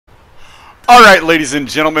Alright, ladies and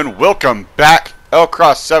gentlemen, welcome back.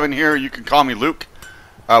 L-Cross7 here, you can call me Luke.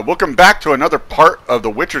 Welcome back to another part of the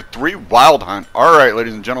Witcher 3 Wild Hunt. Alright,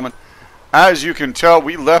 ladies and gentlemen, as you can tell,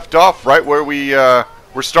 we left off right where we're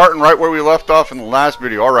starting right where we left off in the last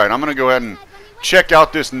video. Alright, I'm going to go ahead and check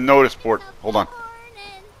out this notice board. Hold on.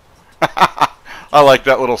 I like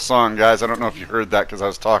that little song, guys. I don't know if you heard that because I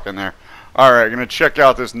was talking there. Alright, I'm going to check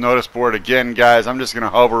out this notice board again, guys. I'm just going to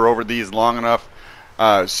hover over these long enough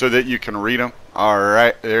so that you can read them.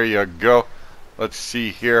 Alright, there you go. Let's see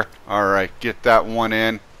here. Alright, get that one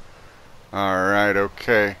in. Alright,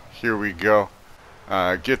 okay. Here we go.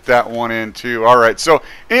 Get that one in too. Alright, so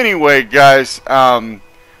anyway, guys, I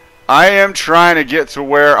am trying to get to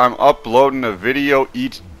where I'm uploading a video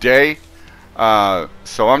each day.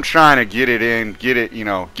 So I'm trying to get it in, get it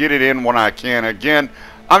in when I can. Again,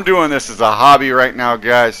 I'm doing this as a hobby right now,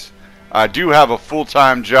 guys. I do have a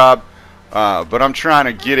full-time job. But I'm trying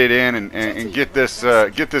to get it in and get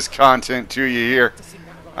this content to you here,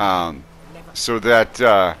 so that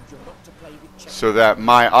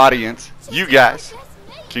my audience, you guys,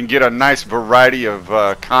 can get a nice variety of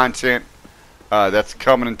content that's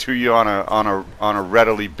coming to you on a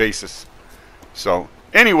readily basis. So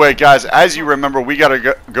anyway, guys, as you remember, we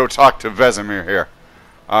gotta go talk to Vesemir here.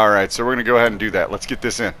 All right, so we're gonna go ahead and do that. Let's get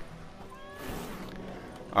this in.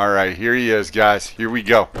 All right, here he is, guys. Here we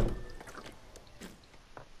go.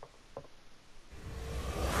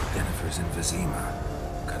 In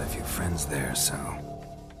Vizima. Got a few friends there, so...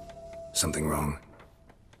 Something wrong?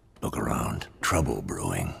 Look around. Trouble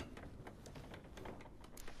brewing.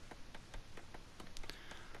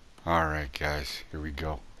 Alright, guys. Here we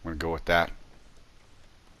go. I'm gonna go with that.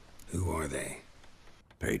 Who are they?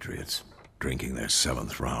 Patriots. Drinking their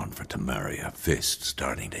 7th round for Tamaria. Fist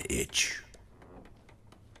starting to itch.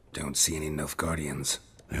 Don't see any Nilfgaardians.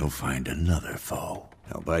 They'll find another foe.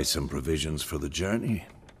 I'll buy some provisions for the journey.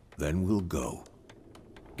 Then we'll go.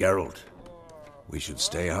 Geralt, we should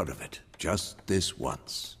stay out of it. Just this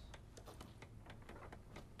once.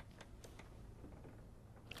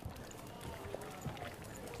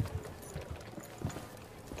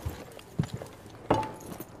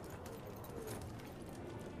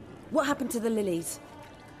 What happened to the lilies?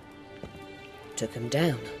 Took them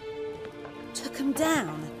down. Took them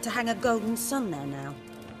down? To hang a golden sun there now?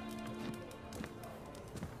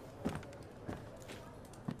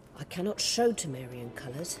 I cannot show Temerian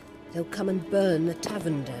colours. They'll come and burn the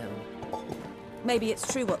tavern down. Maybe it's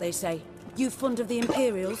true what they say. You fond of the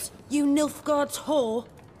Imperials? You Nilfgaard's whore?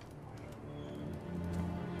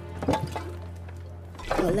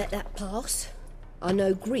 I'll let that pass. I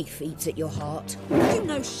know grief eats at your heart. You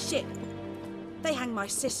know shit. They hanged my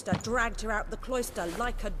sister, dragged her out the cloister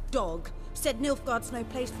like a dog. Said Nilfgaard's no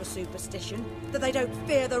place for superstition. That they don't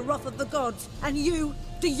fear the wrath of the gods. And you?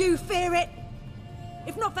 Do you fear it?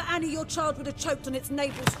 If not for Annie, your child would have choked on its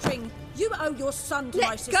navel string. You owe your son to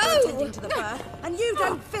my sister attending to the birth, and you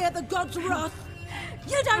don't fear the god's wrath.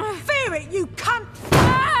 You don't fear it, you cunt!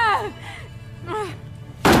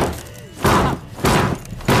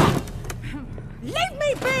 Leave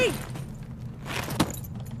me be!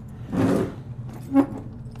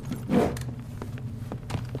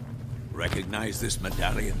 Recognize this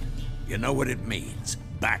medallion? You know what it means.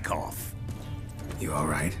 Back off. You all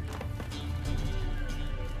right?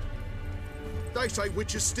 They say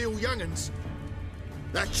witches steal young'uns.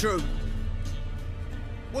 That true?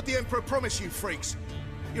 What the Emperor promise you, freaks?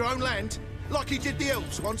 Your own land? Like he did the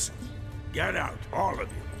elves once? Get out, all of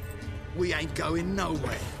you. We ain't going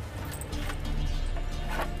nowhere.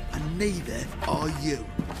 And neither are you.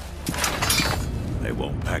 They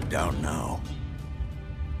won't back down now.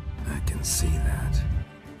 I can see that.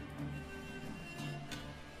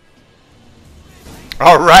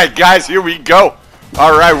 Alright, guys, here we go.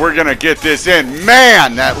 Alright, we're gonna get this in.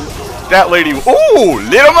 Man, that lady, ooh,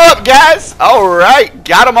 lit them up, guys. Alright,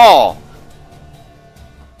 got them all.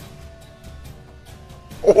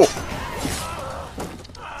 Oh.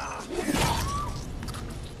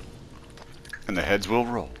 And the heads will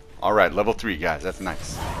roll. Alright, level 3, guys, that's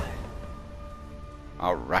nice.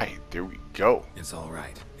 Alright, there we go. It's all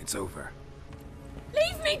right. It's over.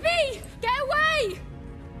 Leave me be! Get away!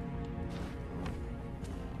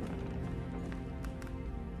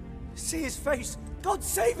 See his face! God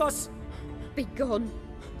save us! Be gone,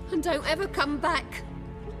 and don't ever come back.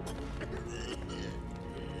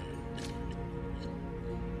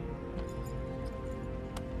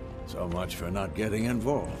 So much for not getting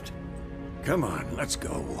involved. Come on, let's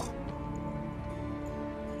go.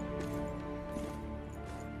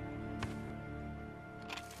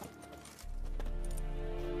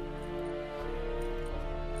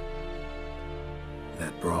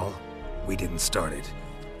 That brawl? We didn't start it.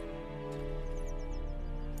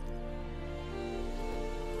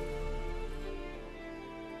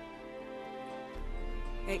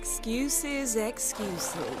 Excuses,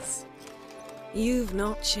 excuses. You've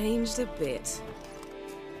not changed a bit.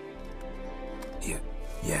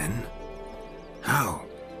 Yen? How?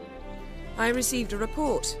 I received a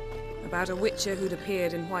report about a witcher who'd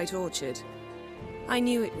appeared in White Orchard. I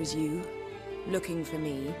knew it was you, looking for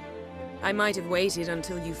me. I might have waited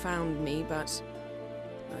until you found me, but...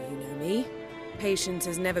 well, you know me. Patience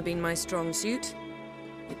has never been my strong suit.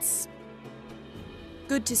 It's...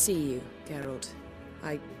 good to see you, Geralt.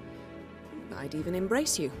 I'd even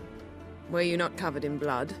embrace you. Were you not covered in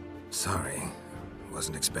blood? Sorry.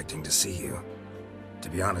 Wasn't expecting to see you. To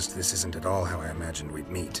be honest, this isn't at all how I imagined we'd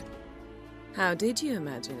meet. How did you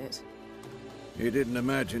imagine it? You didn't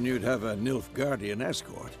imagine you'd have a Nilfgaardian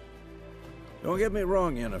escort. Don't get me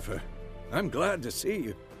wrong, Yennefer. I'm glad to see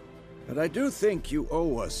you. But I do think you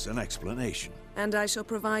owe us an explanation. And I shall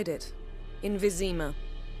provide it. In Vizima.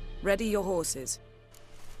 Ready your horses.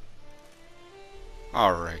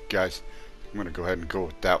 Alright, guys. I'm going to go ahead and go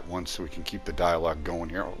with that one so we can keep the dialogue going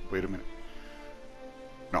here. Oh, wait a minute.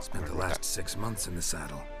 No, Spent the last 6 months in the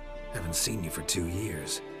saddle. Haven't seen you for 2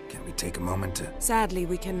 years. Can we take a moment to... Sadly,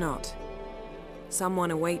 we cannot.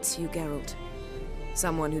 Someone awaits you, Geralt.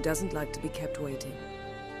 Someone who doesn't like to be kept waiting.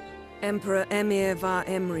 Emperor Emir var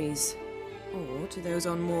Emrys. Or, to those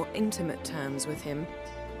on more intimate terms with him,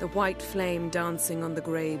 the white flame dancing on the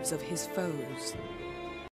graves of his foes.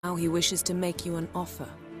 Now he wishes to make you an offer.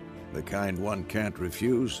 The kind one can't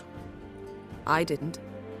refuse? I didn't,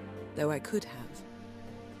 though I could have.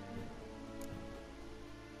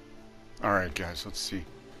 Alright, guys, let's see.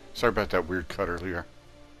 Sorry about that weird cut earlier.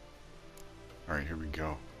 Alright, here we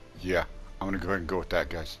go. Yeah, I'm going to go ahead and go with that,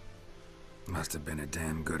 guys. Must have been a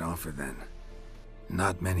damn good offer then.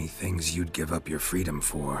 Not many things you'd give up your freedom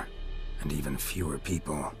for, and even fewer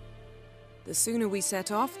people. The sooner we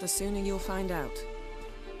set off, the sooner you'll find out.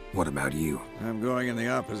 What about you? I'm going in the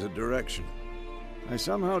opposite direction. I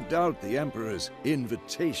somehow doubt the Emperor's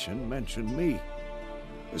invitation mentioned me.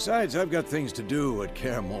 Besides, I've got things to do at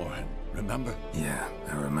Kaer Morhen, remember? Yeah,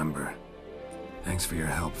 I remember. Thanks for your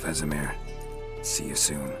help, Vesemir. See you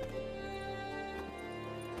soon.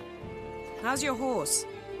 How's your horse?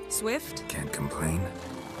 Swift? Can't complain.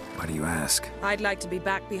 Why do you ask? I'd like to be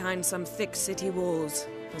back behind some thick city walls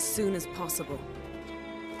as soon as possible.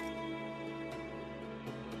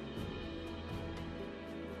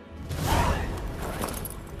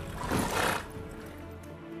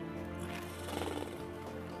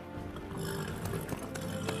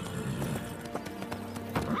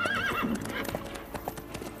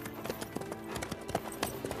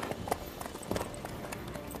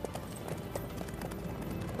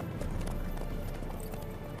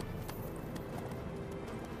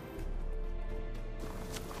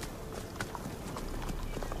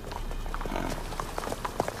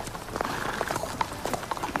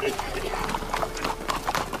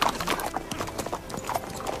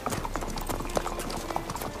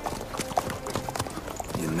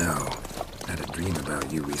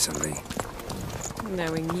 You recently.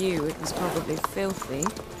 Knowing you, it was probably filthy.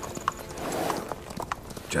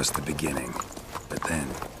 Just the beginning. But then...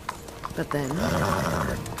 But then...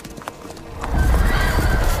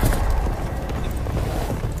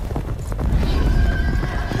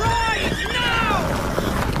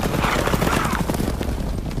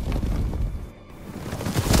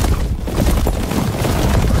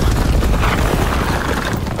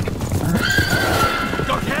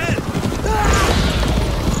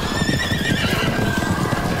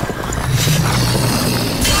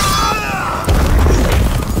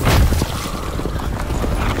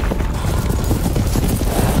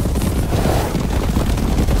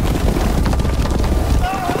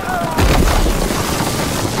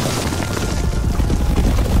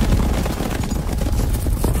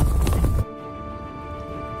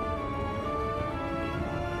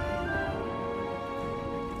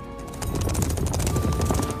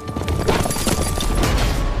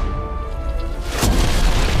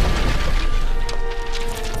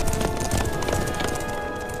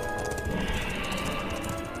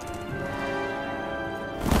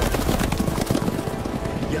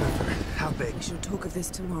 We shall talk of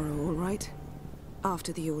this tomorrow, all right?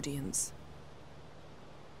 After the audience.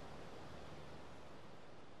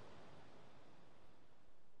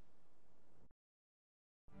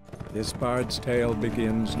 This bard's tale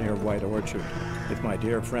begins near White Orchard, with my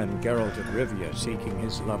dear friend Geralt of Rivia seeking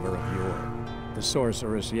his lover of yore, the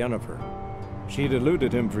sorceress Yennefer. She'd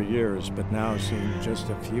eluded him for years, but now seemed just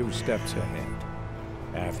a few steps ahead.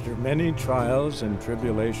 After many trials and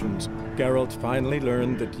tribulations, Geralt finally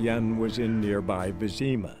learned that Yen was in nearby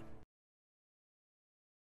Vizima.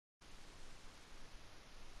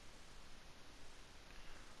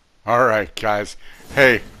 Alright, guys.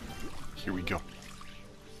 Hey, here we go.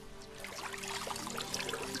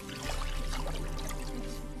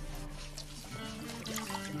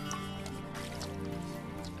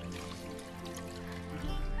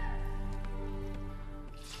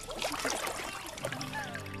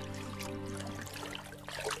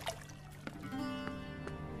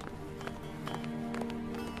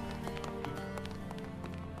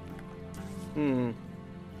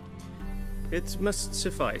 It must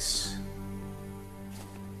suffice.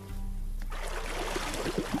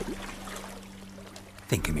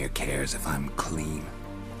 Thinkamere cares if I'm clean.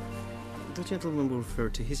 The gentleman will refer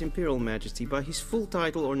to His Imperial Majesty by his full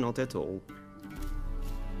title or not at all.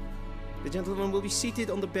 The gentleman will be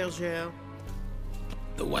seated on the bergère.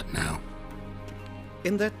 The what now?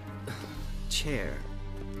 In that chair.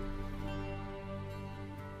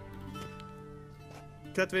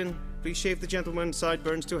 Cletwin, please shave the gentleman's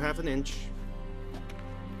sideburns to half an inch.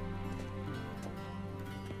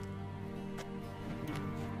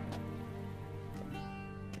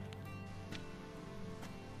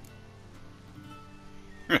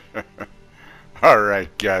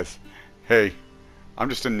 Alright, guys. Hey, I'm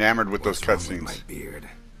just enamored with those cutscenes. My beard.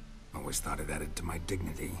 Always thought it added to my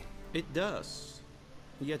dignity. It does.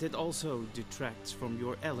 Yet it also detracts from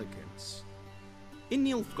your elegance. In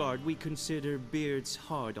Nilfgaard, we consider beards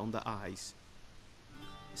hard on the eyes.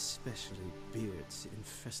 Especially beards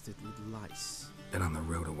infested with lice. Been on the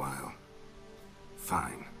road a while.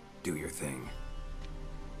 Fine. Do your thing.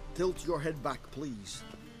 Tilt your head back, please,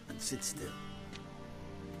 and sit still.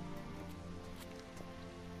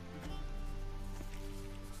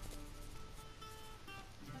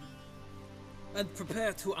 And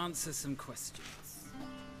prepare to answer some questions.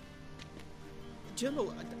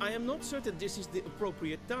 General, I am not certain this is the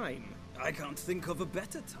appropriate time. I can't think of a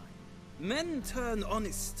better time. Men turn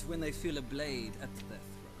honest when they feel a blade at their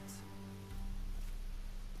throat.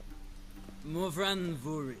 Morvran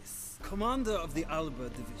Vuris, commander of the Alba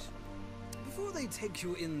Division. Before they take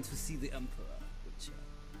you in to see the Emperor, Witcher,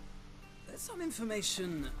 there's some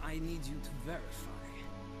information I need you to verify.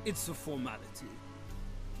 It's a formality,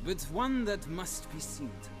 but one that must be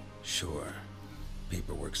seen to. Sure.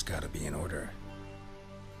 Paperwork's gotta be in order.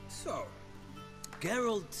 So,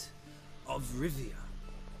 Geralt of Rivia.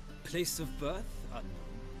 Place of birth unknown.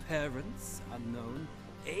 Parents unknown.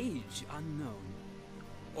 Age unknown.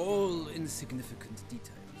 All insignificant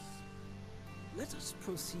details. Let us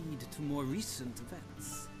proceed to more recent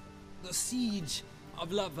events. The siege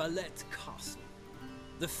of La Valette Castle.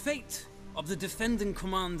 The fate of the defending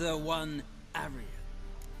commander, one Arian.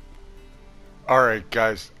 Alright,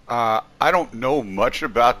 guys. I don't know much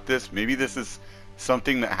about this. Maybe this is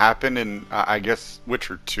something that happened in, I guess,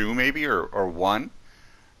 Witcher 2 maybe, or 1.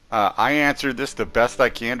 I answered this the best I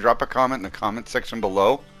can. Drop a comment in the comment section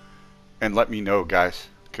below and let me know, guys,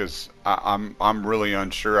 because I'm really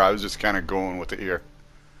unsure. I was just kind of going with the ear.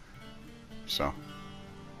 So,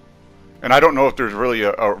 and I don't know if there's really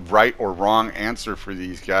a right or wrong answer for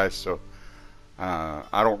these guys, so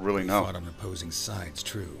I don't really know. We fought on opposing sides,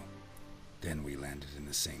 true. Then we landed in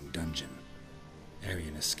the same dungeon.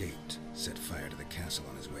 Arian escaped, set fire to the castle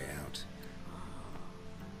on his way out.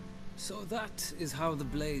 So that is how the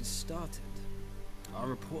blade started. Our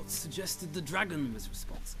reports suggested the dragon was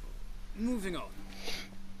responsible. Moving on.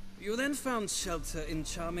 You then found shelter in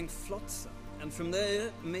charming Flotsam, and from there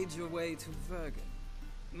made your way to Vergen.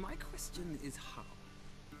 My question is how?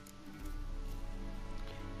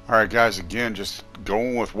 Alright, guys, again, just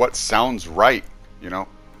going with what sounds right, you know,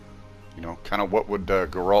 kind of what would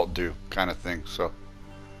Geralt do, kind of thing. So,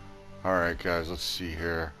 alright, guys, let's see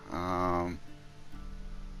here.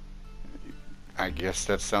 I guess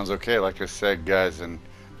that sounds okay, like I said, guys. And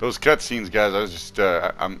those cutscenes, guys, I was just,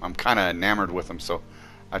 I'm kind of enamored with them. So,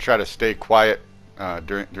 I try to stay quiet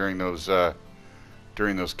during those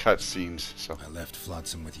cutscenes. So I left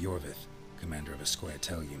Flotsam with Yorvith, commander of a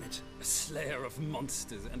Scoia'tael unit. A slayer of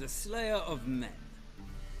monsters and a slayer of men.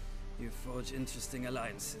 You forge interesting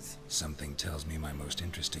alliances. Something tells me my most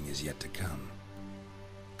interesting is yet to come.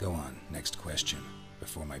 Go on, next question,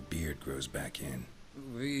 before my beard grows back in.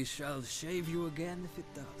 We shall shave you again if it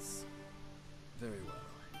does. Very well.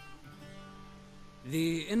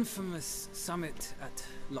 The infamous summit at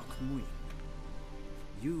Loch Muin.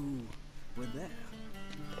 You were there.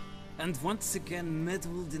 And once again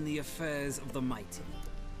meddled in the affairs of the mighty.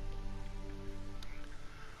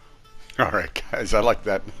 Alright, guys, I like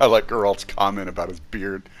that. I like Geralt's comment about his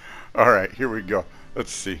beard. Alright, here we go.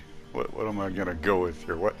 Let's see. What am I gonna go with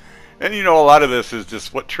here? What? And you know, a lot of this is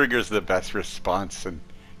just what triggers the best response, and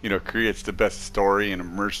you know, creates the best story and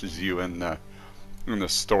immerses you in the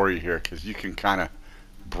story here, because you can kind of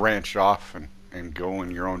branch off and go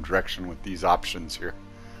in your own direction with these options here.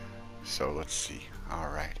 So let's see. All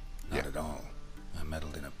right. Not at all. I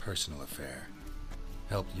meddled in a personal affair.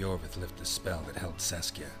 Helped Yorvith lift the spell that held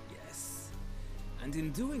Saskia. Yes. And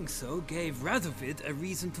in doing so, gave Radovid a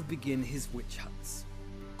reason to begin his witch hunts.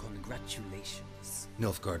 Congratulations.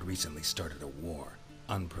 Nilfgaard recently started a war,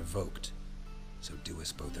 unprovoked. So do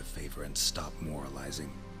us both a favor and stop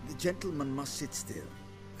moralizing. The gentleman must sit still.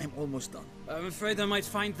 I'm almost done. I'm afraid I might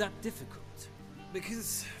find that difficult.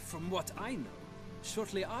 Because, from what I know,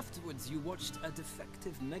 shortly afterwards you watched a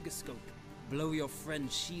defective megascope blow your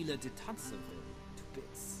friend Sheila de Tanserville to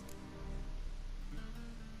bits.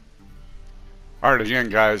 Alright, again,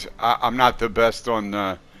 guys, I'm not the best on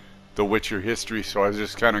the Witcher history, so I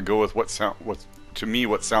just kind of go with what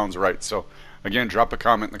sounds right. So, again, drop a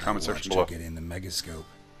comment in the comment section below. Watched her get in the megascope,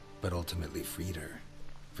 but ultimately freed her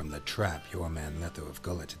from the trap your man Letho of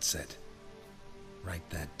Gullet had set. Write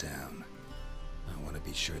that down. I want to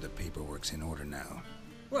be sure the paperwork's in order now.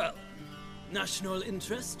 Well, national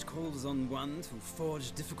interest calls on one to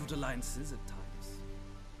forge difficult alliances at times.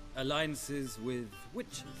 Alliances with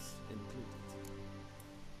witches included.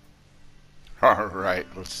 Alright,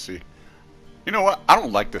 let's see. You know what? I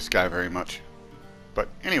don't like this guy very much. But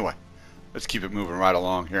anyway, let's keep it moving right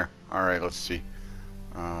along here. Alright, let's see.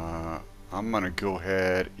 I'm going to go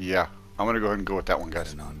ahead. Yeah, I'm going to go ahead and go with that one,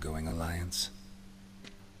 guys. Got an ongoing alliance?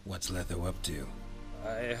 What's Letho up to?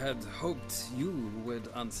 I had hoped you would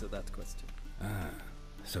answer that question. Ah,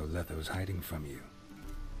 so Letho's hiding from you.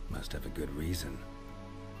 Must have a good reason.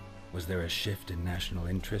 Was there a shift in national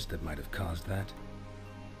interest that might have caused that?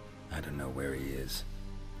 I don't know where he is.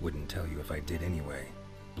 Wouldn't tell you if I did anyway.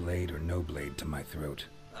 Blade or no blade to my throat.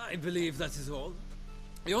 I believe that is all.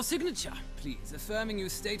 Your signature, please, affirming you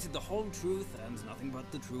stated the whole truth and nothing but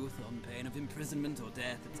the truth on pain of imprisonment or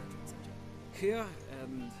death, etc., etc. Here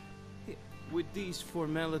and here. With these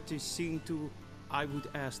formalities seen to, I would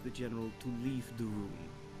ask the General to leave the room.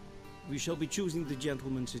 We shall be choosing the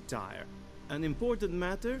gentleman's attire. An important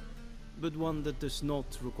matter, but one that does not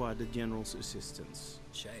require the General's assistance.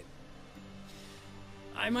 Shame.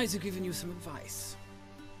 I might have given you some advice.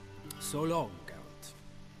 So long, Geralt.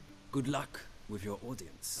 Good luck with your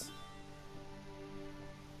audience.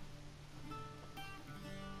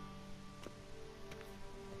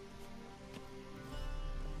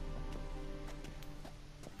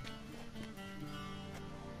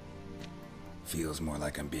 Feels more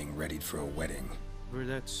like I'm being readied for a wedding. Were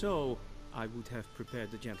that so, I would have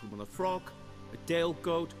prepared the gentleman a frock, a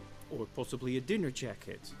tailcoat, or possibly a dinner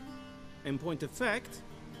jacket. In point of fact,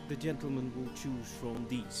 the gentleman will choose from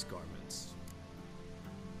these garments.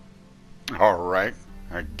 Alright,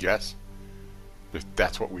 I guess. If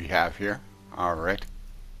that's what we have here. Alright.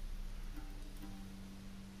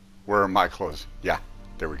 Where are my clothes? Yeah,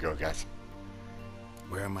 there we go, guys.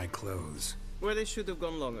 Where are my clothes? Where they should have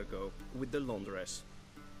gone long ago, with the laundress.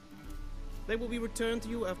 They will be returned to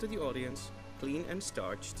you after the audience, clean and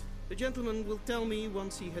starched. The gentleman will tell me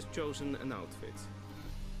once he has chosen an outfit.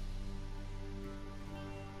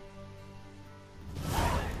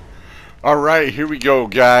 Alright, here we go,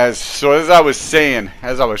 guys. So as I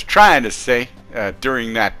was trying to say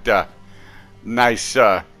during that nice,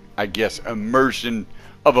 I guess, immersion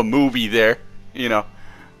of a movie there, you know,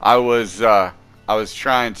 I was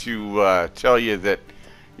trying to tell you that,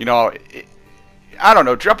 you know, I don't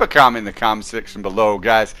know, drop a comment in the comment section below,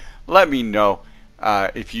 guys. Let me know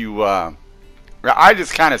if you, I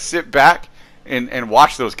just kind of sit back and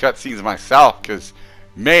watch those cutscenes myself, because,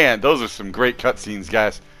 man, those are some great cutscenes,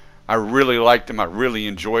 guys. I really liked them. I really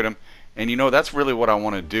enjoyed them. And, you know, that's really what I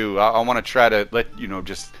want to do. I want to try to let, you know,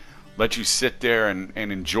 just let you sit there and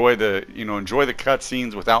enjoy the, you know, enjoy the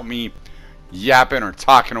cutscenes without me yapping or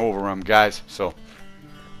talking over them, guys. So,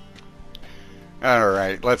 all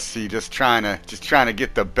right, let's see. Just trying to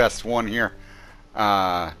get the best one here.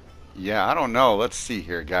 Yeah, I don't know. Let's see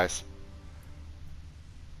here, guys.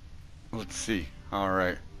 Let's see. All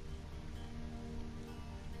right.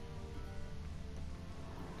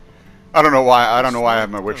 I don't know why I have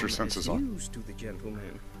my Witcher senses on. News to the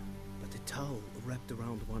gentleman, but the towel wrapped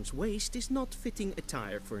around one's waist is not fitting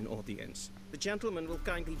attire for an audience. The gentleman will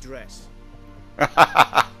kindly dress.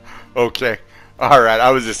 Okay. All right.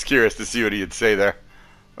 I was just curious to see what he'd say there.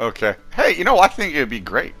 Okay. Hey, you know, I think it'd be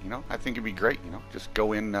great. You know, I think it'd be great. You know, just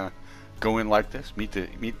go in like this, meet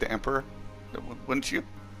the Emperor. Wouldn't you?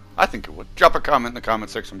 I think it would. Drop a comment in the comment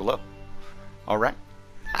section below. All right.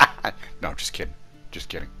 No, just kidding. just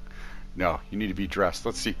kidding. No, you need to be dressed.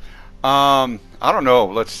 Let's see. I don't know.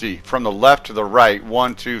 Let's see. From the left to the right.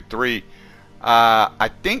 1, 2, 3. I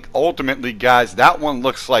think ultimately, guys, that one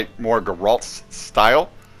looks like more Geralt's style.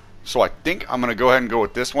 So I think I'm going to go ahead and go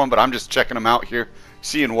with this one. But I'm just checking them out here,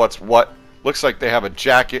 seeing what's what. Looks like they have a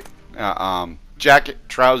jacket,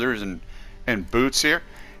 trousers, and boots here.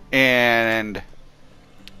 And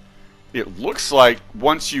it looks like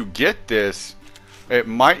once you get this, it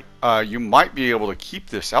might you might be able to keep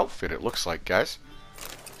this outfit. It looks like, guys.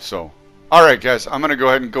 So, all right, guys, I'm gonna go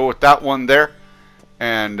ahead and go with that one there.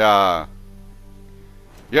 And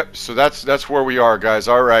yep. So that's where we are, guys.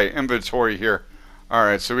 All right, inventory here. All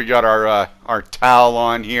right, so we got our towel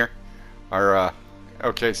on here. Our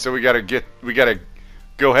okay, so we gotta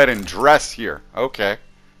go ahead and dress here. Okay.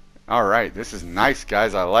 All right, this is nice,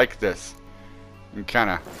 guys. I like this. And kind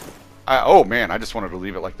of. Oh man, I just wanted to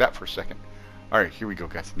leave it like that for a second. All right, here we go,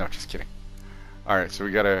 guys. No, just kidding. All right, so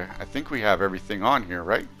we gotta. I think we have everything on here,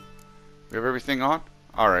 right? We have everything on.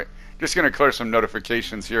 All right, just gonna clear some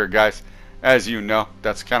notifications here, guys. As you know,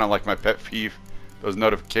 that's kind of like my pet peeve. Those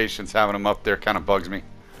notifications, having them up there, kind of bugs me.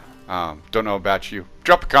 Don't know about you.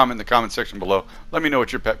 Drop a comment in the comment section below. Let me know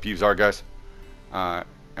what your pet peeves are, guys.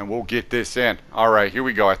 And we'll get this in. All right, here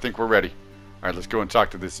we go. I think we're ready. All right, let's go and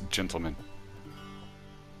talk to this gentleman.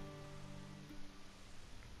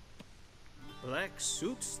 Black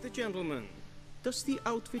suits the gentleman. Does the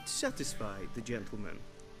outfit satisfy the gentleman?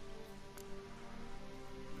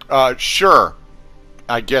 Sure.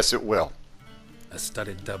 I guess it will. A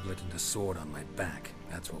studded doublet and a sword on my back.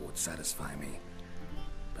 That's what would satisfy me.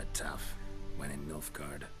 But tough, when in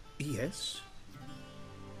Nilfgaard. Yes?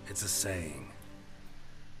 It's a saying.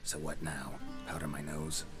 So what now? Powder my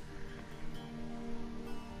nose?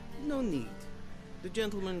 No need. The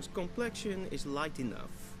gentleman's complexion is light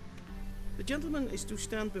enough. The gentleman is to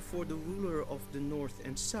stand before the ruler of the North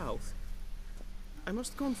and South. I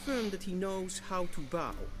must confirm that he knows how to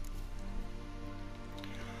bow.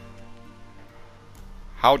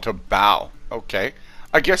 How to bow. Okay.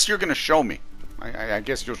 I guess you're going to show me. I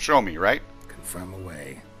guess you'll show me, right? Confirm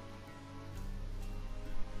away.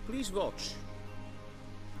 Please watch.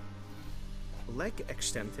 Leg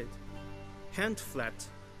extended, hand flat,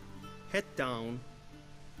 head down,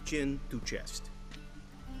 chin to chest.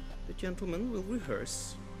 The gentleman will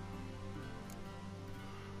rehearse.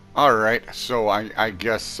 Alright, so I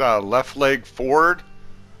guess left leg forward,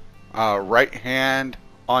 right hand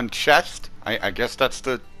on chest. I guess that's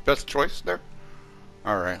the best choice there.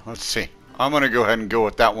 Alright, let's see. I'm going to go ahead and go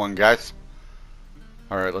with that one, guys.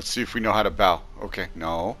 Alright, let's see if we know how to bow. Okay,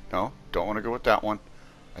 no, don't want to go with that one.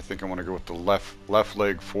 I think I want to go with the left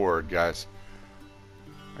leg forward, guys.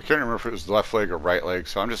 I can't remember if it was left leg or right leg,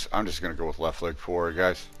 so I'm just going to go with left leg forward,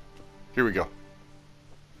 guys. Here we go.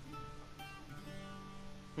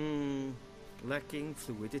 Lacking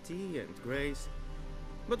fluidity and grace.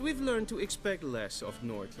 But we've learned to expect less of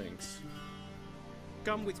Nordlings.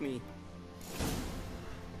 Come with me.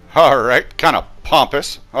 Alright, kind of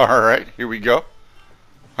pompous. Alright, here we go.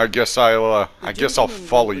 I guess I'll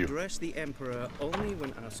follow you. Address the Emperor only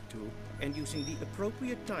when asked to, and using the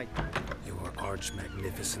appropriate title. Your arch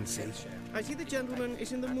magnificency. I see the gentleman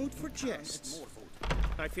is in the mood for jests.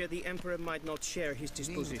 I fear the Emperor might not share his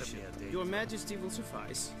disposition. Your Majesty will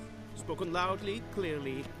suffice. Spoken loudly,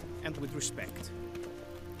 clearly, and with respect.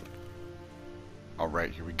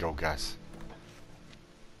 Alright, here we go, guys.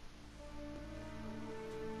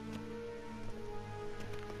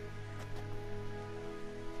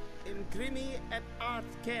 Imprimi et art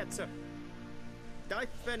kerzer.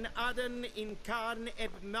 Duiven aden in karn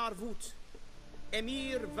et marvoet.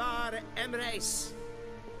 Emir var emreis.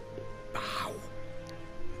 Bow.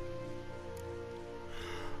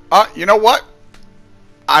 You know what?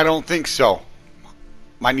 I don't think so.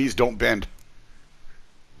 My knees don't bend.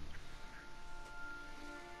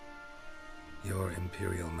 Your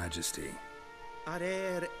Imperial Majesty.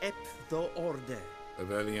 Arer ep the orde.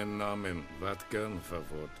 Rebellion namen, wat gern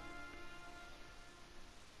favort.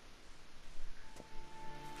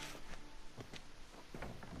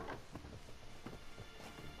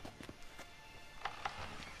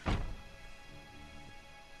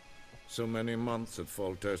 So many months at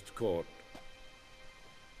Foltest Court,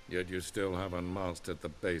 yet you still haven't mastered the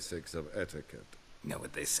basics of etiquette. Know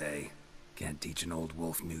what they say? Can't teach an old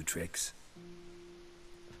wolf new tricks.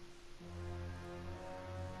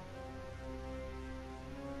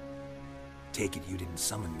 Take it you didn't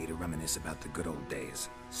summon me to reminisce about the good old days,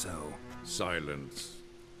 so... Silence.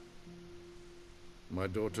 My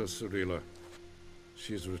daughter Cyrilla,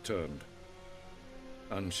 she's returned.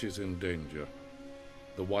 And she's in danger.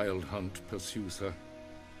 The Wild Hunt pursues her.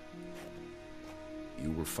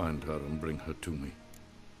 You will find her and bring her to me.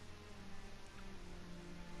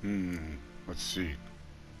 Let's see.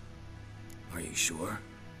 Are you sure?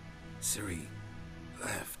 Ciri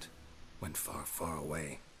left. Went far, far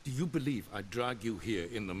away. Do you believe I drag you here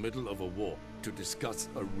in the middle of a war to discuss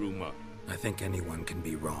a rumor? I think anyone can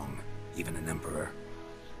be wrong, even an emperor.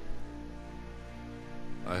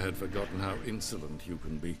 I had forgotten how insolent you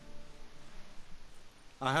can be.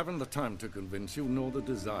 I haven't the time to convince you, nor the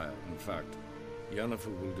desire, in fact.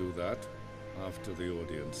 Yennefer will do that after the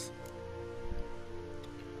audience.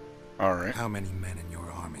 All right. How many men in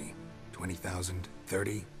your army? 20,000?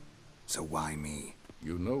 30? So why me?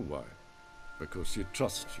 You know why. Because she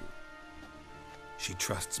trusts you. She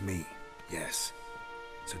trusts me, yes.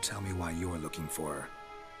 So tell me why you're looking for her.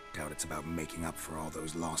 Doubt it's about making up for all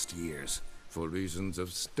those lost years. For reasons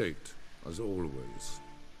of state, as always.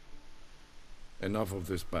 Enough of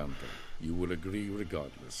this banter. You will agree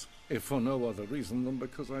regardless. If for no other reason than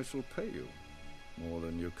because I shall pay you. More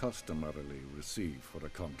than you customarily receive for a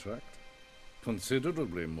contract.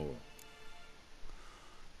 Considerably more.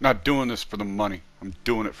 Not doing this for the money. I'm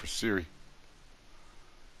doing it for Ciri.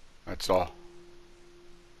 That's all.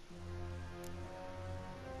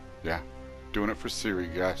 Yeah, doing it for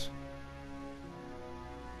Ciri, guys.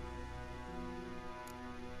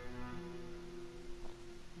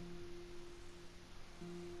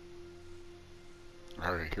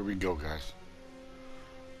 Alright, here we go, guys.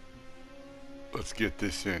 Let's get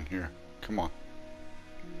this in here. Come on.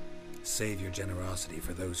 Save your generosity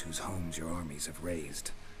for those whose homes your armies have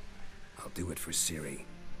razed. I'll do it for Ciri,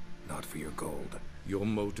 not for your gold. Your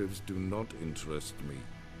motives do not interest me.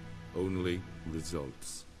 Only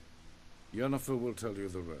results. Yennefer will tell you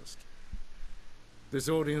the rest. This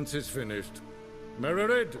audience is finished.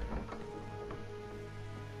 Mererid!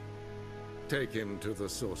 Take him to the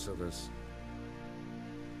sorceress.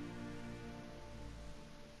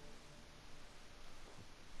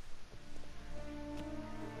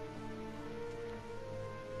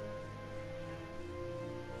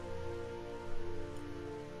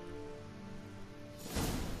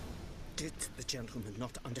 Did the gentleman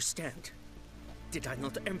not understand? Did I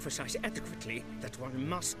not emphasize adequately that one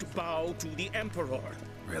must bow to the Emperor?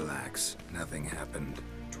 Relax. Nothing happened.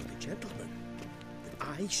 To the gentleman. Then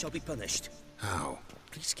I shall be punished. How?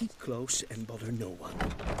 Please keep close and bother no one.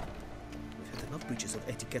 We've had enough breaches of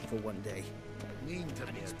etiquette for one day.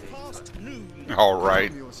 It's past noon. All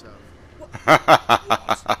right.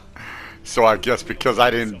 So I guess because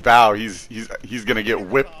I didn't bow, he's gonna get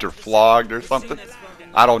whipped or flogged or something.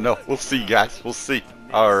 I don't know. We'll see, guys. We'll see.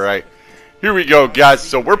 All right. Here we go, guys.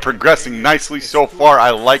 So we're progressing nicely so far. I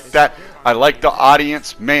like that. I like the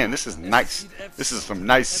audience. Man, this is nice. This is some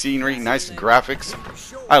nice scenery, nice graphics.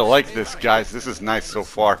 I like this, guys. This is nice so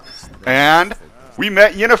far. And we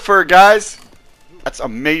met Yennefer, guys. That's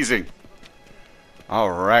amazing.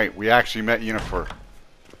 All right. We actually met Yennefer.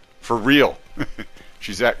 For real.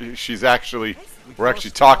 She's actually, we're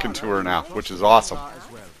actually talking to her now, which is awesome.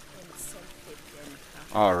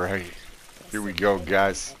 All right. Here we go,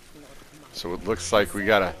 guys. So it looks like we're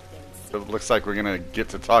gonna get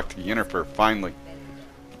to talk to Yennefer finally.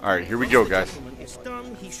 All right, here we go, guys.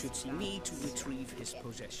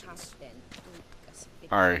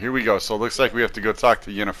 All right, here we go. So it looks like we have to go talk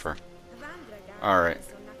to Yennefer. All right.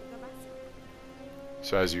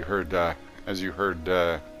 So as you heard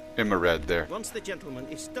Immered there. Once the gentleman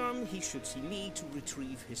is done, he should see me to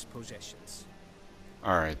retrieve his possessions.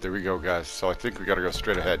 All right, there we go, guys. So I think we got to go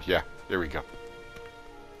straight ahead. Yeah, there we go.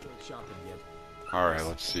 All right,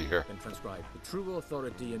 let's see here. The true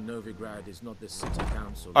authority in Novigrad is not the city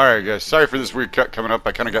council. All right, guys. Sorry for this weird cut coming up.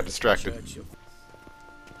 I kind of got distracted.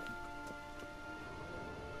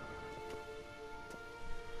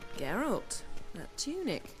 Geralt, that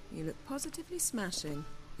tunic. You look positively smashing.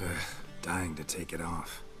 Dying to take it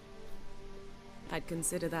off. I'd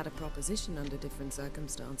consider that a proposition under different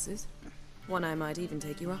circumstances. One I might even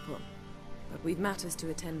take you up on. But we've matters to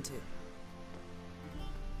attend to.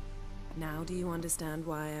 Now do you understand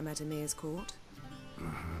why I'm at Emir's court?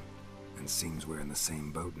 And seems we're in the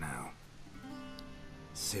same boat now.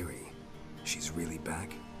 Ciri, she's really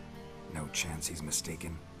back? No chance he's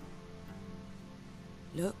mistaken?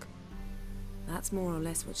 Look, that's more or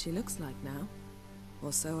less what she looks like now.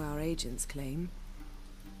 Or so our agents claim.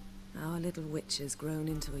 Our little witch has grown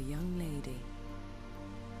into a young lady.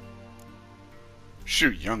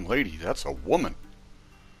 Shoot, young lady, that's a woman.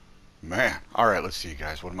 Man. Alright, let's see,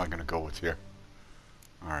 guys. What am I going to go with here?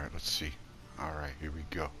 Alright, let's see. Alright, here we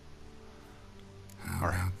go. How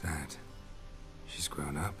about that? She's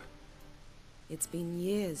grown up? It's been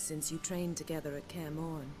years since you trained together at Kaer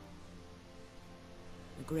Morhen.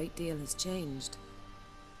 A great deal has changed.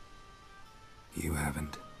 You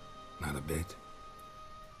haven't? Not a bit?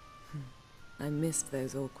 I missed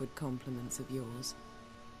those awkward compliments of yours.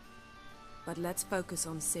 But let's focus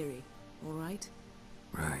on Ciri, all right?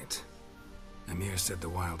 Right. Emir said the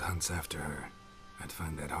Wild Hunt's after her. I'd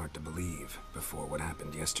find that hard to believe before what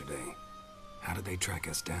happened yesterday. How did they track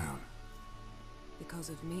us down? Because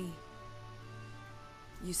of me.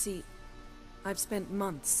 You see, I've spent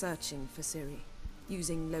months searching for Ciri,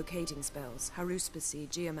 using locating spells, haruspicy,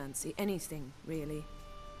 geomancy, anything, really.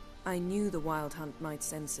 I knew the Wild Hunt might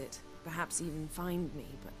sense it, perhaps even find me,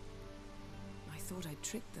 but I thought I'd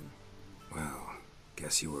tricked them. Well,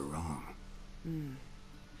 guess you were wrong.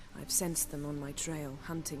 I've sensed them on my trail,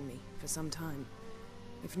 hunting me, for some time.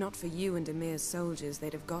 If not for you and Emir's soldiers,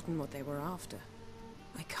 they'd have gotten what they were after.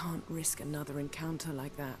 I can't risk another encounter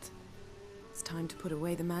like that. It's time to put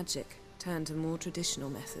away the magic, turn to more traditional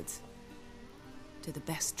methods. To the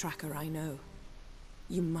best tracker I know.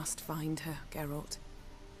 You must find her, Geralt.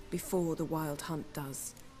 Before the Wild Hunt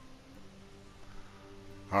does.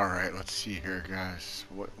 Alright, let's see here, guys.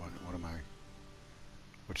 What am I...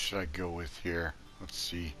 What should I go with here? Let's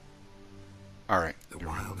see. Alright. The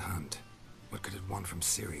Wild Hunt. What could it want from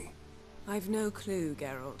Ciri? I've no clue,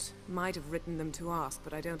 Geralt. Might have written them to ask,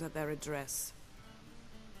 but I don't have their address.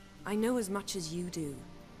 I know as much as you do.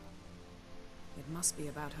 It must be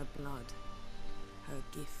about her blood. Her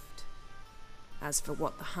gift. As for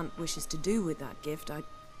what the Hunt wishes to do with that gift, I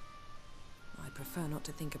prefer not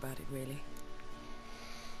to think about it, really.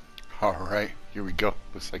 Alright, here we go.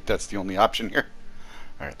 Looks like that's the only option here.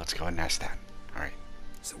 Alright, let's go and ask that. Alright.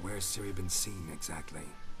 So where's Ciri been seen, exactly?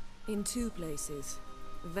 In two places.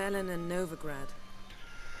 Velen and Novigrad.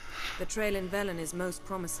 The trail in Velen is most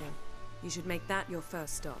promising. You should make that your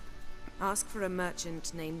first stop. Ask for a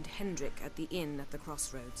merchant named Hendrik at the inn at the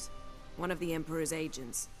crossroads. One of the Emperor's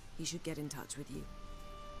agents. He should get in touch with you.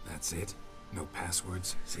 That's it? No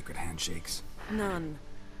passwords? Secret handshakes? None.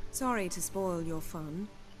 Sorry to spoil your fun.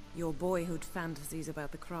 Your boyhood fantasies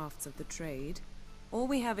about the crafts of the trade. All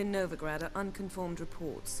we have in Novigrad are unconfirmed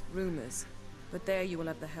reports, rumors. But there you will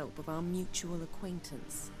have the help of our mutual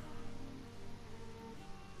acquaintance.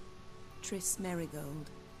 Triss Merigold.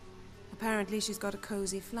 Apparently she's got a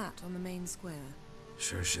cozy flat on the main square.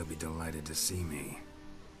 Sure she'll be delighted to see me.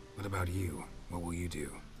 What about you? What will you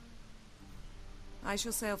do? I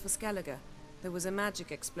shall sail for Skellige. There was a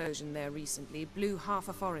magic explosion there recently, blew half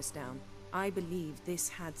a forest down. I believe this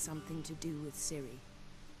had something to do with Ciri.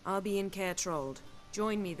 I'll be in Caer Trold.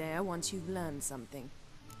 Join me there once you've learned something.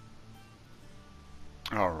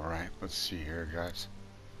 Alright, let's see here, guys.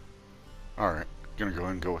 Alright, gonna go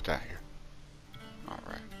ahead and go with that here.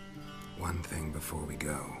 Alright. One thing before we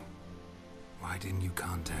go. Why didn't you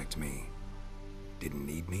contact me? Didn't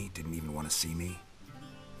need me? Didn't even want to see me?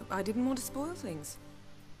 I didn't want to spoil things.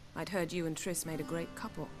 I'd heard you and Triss made a great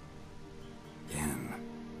couple. Again,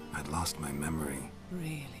 I'd lost my memory.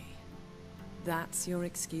 Really? That's your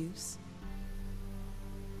excuse?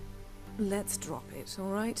 Let's drop it, all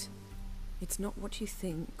right? It's not what you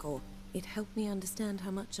think, or it helped me understand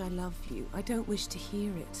how much I love you. I don't wish to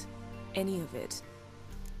hear it. Any of it.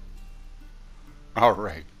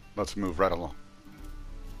 Alright, let's move right along.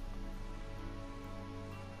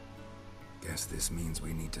 Guess this means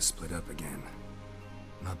we need to split up again.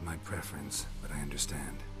 Not my preference, but I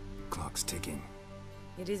understand. Clock's ticking.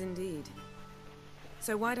 It is indeed.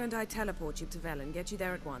 So why don't I teleport you to Velen, get you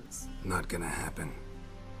there at once? Not gonna happen.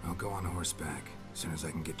 I'll go on horseback, as soon as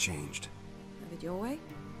I can get changed. Have it your way?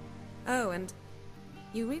 Oh, and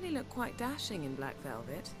you really look quite dashing in black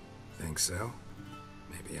velvet. Think so?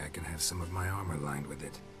 Maybe I can have some of my armor lined with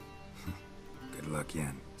it. Good luck,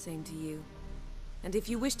 Yen. Same to you. And if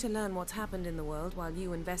you wish to learn what's happened in the world while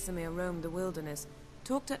you and Vesemir roamed the wilderness,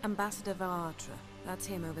 talk to Ambassador Varatra. That's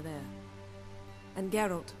him over there. And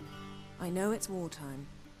Geralt, I know it's wartime,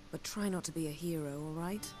 but try not to be a hero, all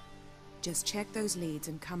right? Just check those leads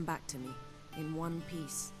and come back to me, in one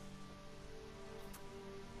piece.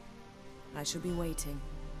 I shall be waiting.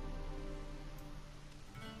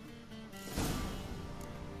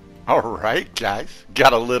 Alright, guys.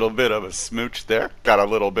 Got a little bit of a smooch there. Got a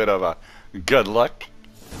little bit of a good luck.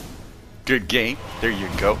 Good game. There you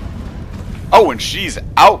go. Oh, and she's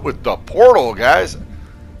out with the portal, guys.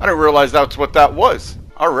 I didn't realize that's what that was.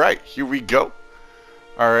 Alright, here we go.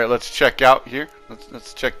 Alright, let's check out here.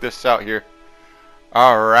 Let's check this out here.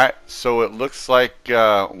 Alright, so it looks like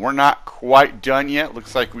we're not quite done yet.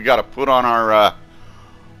 Looks like we got to put on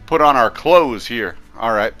our clothes here.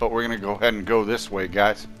 Alright, but we're going to go ahead and go this way,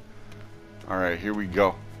 guys. Alright, here we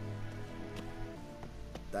go.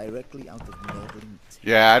 Directly out of Nordland.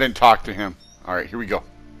 Yeah, I didn't talk to him. Alright, here we go.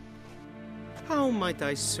 How might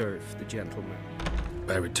I serve the gentleman?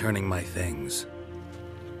 By returning my things.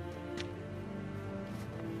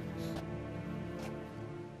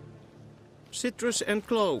 Citrus and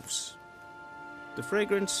cloves. The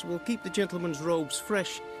fragrance will keep the gentleman's robes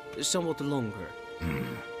fresh somewhat longer.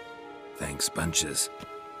 Thanks, bunches.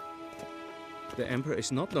 The Emperor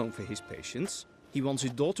is not known for his patience. He wants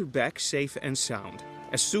his daughter back safe and sound,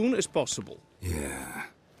 as soon as possible. Yeah,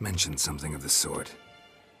 mentioned something of the sort.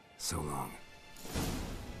 So long.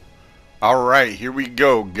 Alright, here we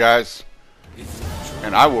go, guys.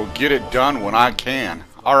 And I will get it done when I can.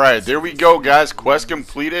 Alright, there we go, guys. Quest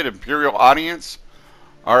completed, Imperial Audience.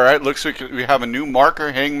 Alright, looks like we have a new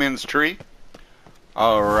marker, Hangman's Tree.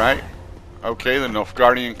 Alright. Okay, the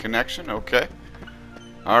Nilfgaardian connection, okay.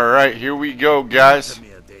 Alright, here we go, guys.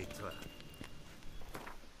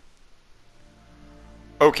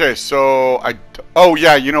 Okay, so oh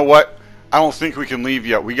yeah, you know what? I don't think we can leave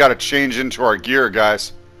yet. We got to change into our gear,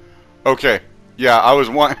 guys. Okay. Yeah,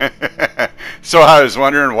 so I was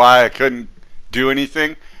wondering why I couldn't do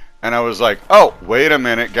anything, and I was like, "Oh, wait a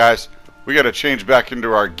minute, guys. We got to change back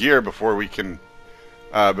into our gear before we can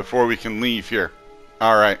leave here."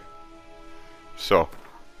 All right. So,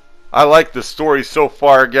 I like the story so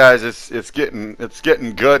far, guys. It's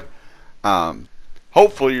getting good.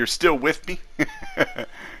 Hopefully you're still with me.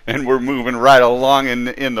 And we're moving right along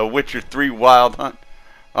in the Witcher 3 Wild Hunt.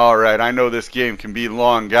 All right, I know this game can be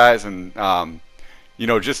long, guys, and you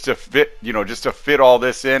know, just to fit all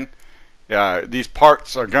this in, these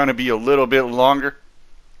parts are going to be a little bit longer,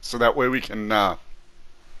 so that way we can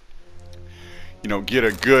you know, get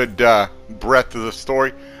a good breadth of the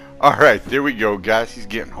story. All right, there we go, guys. He's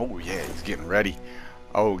getting ready.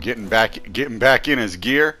 Oh, getting back in his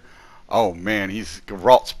gear. Oh man,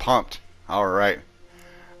 Geralt's pumped. All right,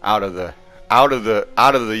 out of the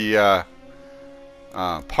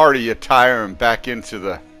party attire and back into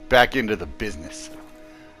the business.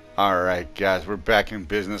 All right, guys, we're back in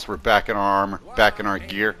business. We're back in our armor, back in our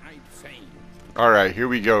gear. All right, here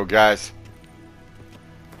we go, guys.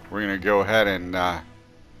 We're gonna go ahead and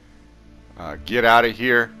get out of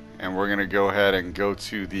here, and we're gonna go ahead and go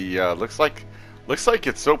to the looks like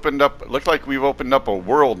it's opened up. Looks like we've opened up a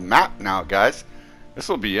world map now, guys. This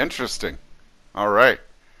will be interesting. All right,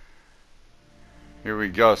 here we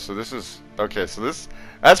go. So this is okay. So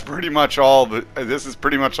that's pretty much all. This is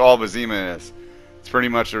pretty much all Vizima is. It's pretty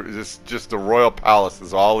much just the royal palace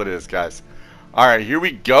is all it is, guys. All right, here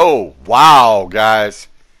we go. Wow, guys.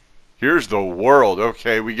 Here's the world.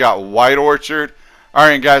 Okay, we got White Orchard. All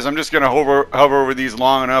right, guys, I'm just going to hover over these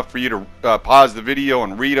long enough for you to pause the video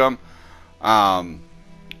and read them.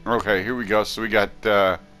 Okay, here we go. So we got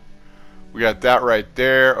that right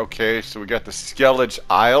there. Okay, so we got the Skellige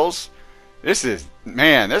Isles. This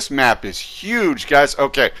map is huge, guys.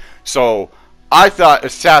 Okay, so I thought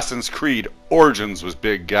Assassin's Creed Origins was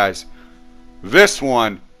big, guys. This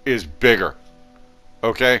one is bigger.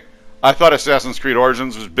 Okay, I thought Assassin's Creed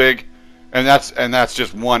Origins was big, and that's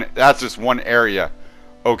just one area.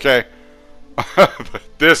 Okay, but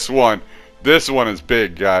this one is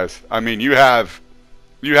big, guys. I mean, you have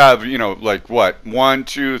you know, like what, 1,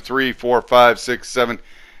 2, 3, 4, 5, 6, 7,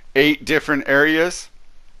 8 different areas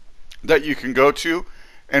that you can go to,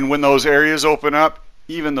 and when those areas open up,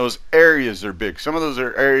 even those areas are big. Some of those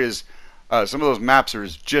are areas, some of those maps are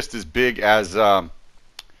just as big as the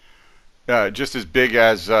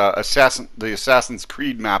Assassin's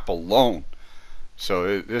Creed map alone.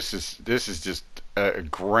 So this is just a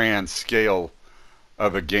grand scale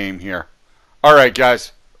of a game here. All right,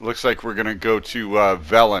 guys. Looks like we're gonna go to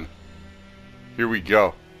Velen. Here we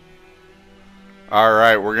go. All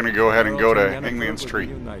right, we're gonna go ahead and go to Hangman's Tree.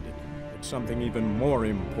 United, but something even more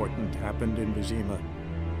important happened in Vizima.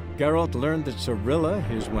 Geralt learned that Cirilla,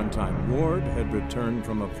 his one-time ward, had returned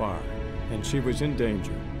from afar, and she was in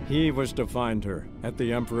danger. He was to find her at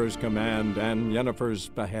the Emperor's command and Yennefer's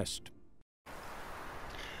behest.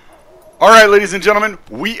 All right, ladies and gentlemen,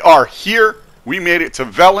 we are here. We made it to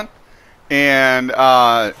Velen. And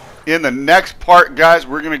in the next part, guys,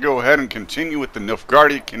 we're going to go ahead and continue with the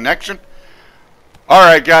Nilfgaardian connection. All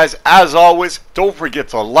right, guys, as always, don't forget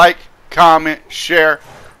to like, comment, share,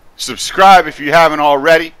 subscribe if you haven't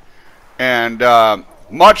already. And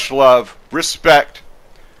much love, respect,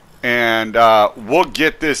 and we'll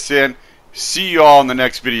get this in. See you all in the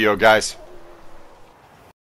next video, guys.